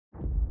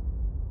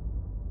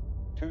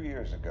2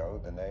 years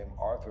ago, the name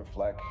Arthur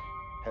Fleck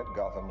hit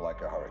Gotham like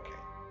a hurricane.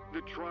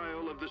 The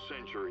trial of the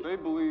century. They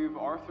believe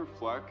Arthur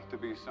Fleck to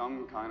be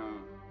some kind of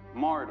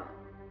martyr.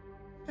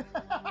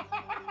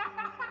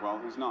 Well,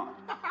 he's not.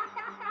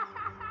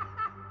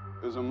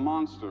 He's a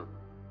monster.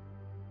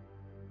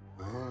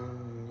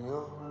 When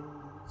you're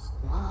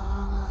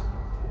smiling,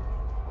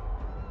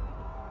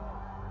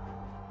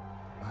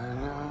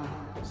 when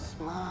you're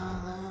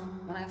smiling,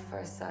 when I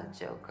first saw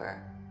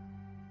Joker,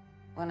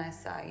 when I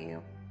saw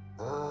you,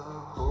 the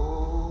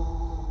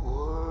whole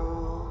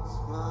world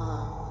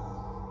smiles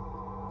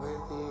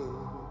with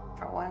you.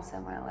 for once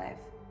in my life,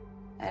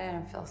 I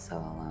didn't feel so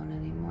alone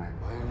anymore.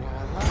 When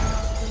you're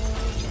laughing,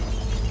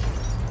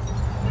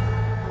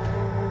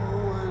 oh,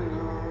 when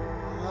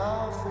you're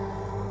laughing,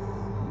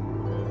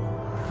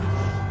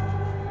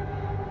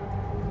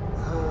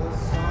 the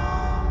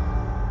sun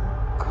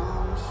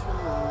comes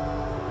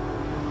shining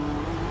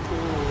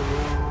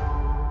through.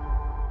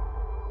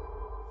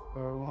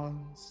 For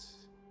once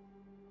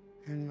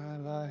in my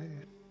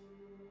life,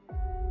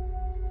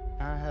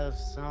 I have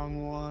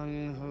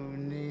someone who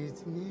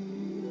needs me.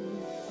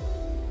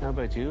 How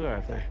about you,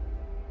 Arthur?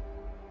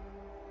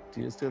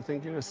 Do you still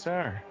think you're a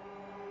star?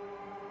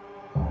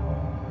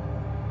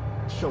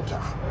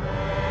 Showtime.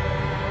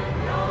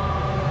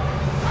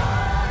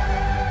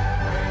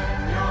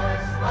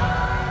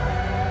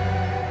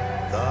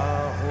 The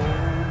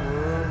whole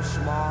world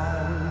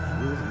smiles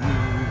with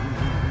you.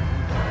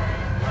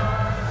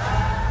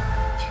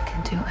 You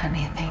can do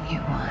anything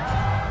you want.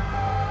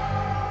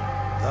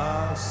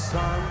 The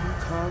sun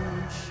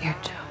comes You're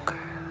Joker.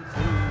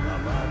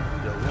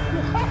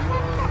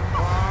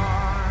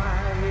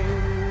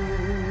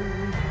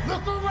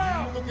 Look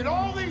around! Look at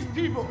all these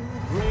people!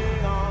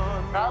 Bring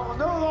on. I will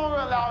no longer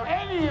allow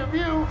any of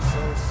you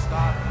So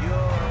stop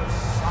your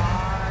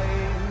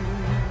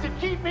sighing. to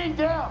keep me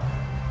down.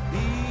 Be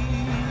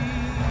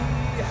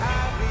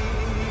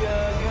happy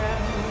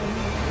again.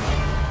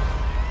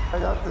 I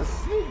got the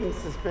sneaking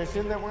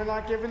suspicion that we're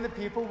not giving the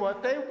people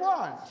what they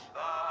want.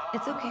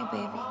 It's okay,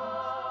 baby.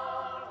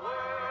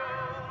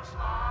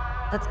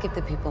 Let's give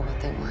the people what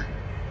they want.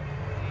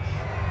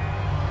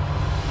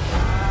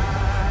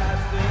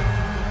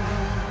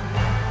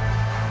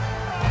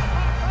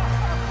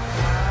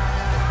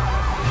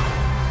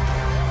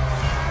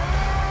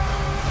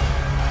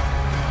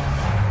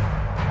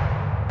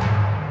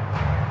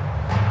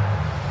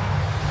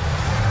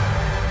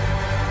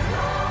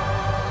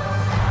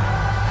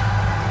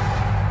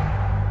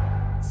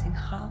 Sing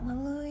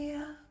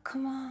hallelujah.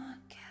 Come on,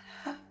 get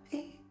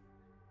happy.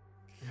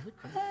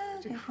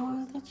 Ready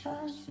for the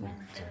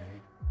judgment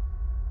day.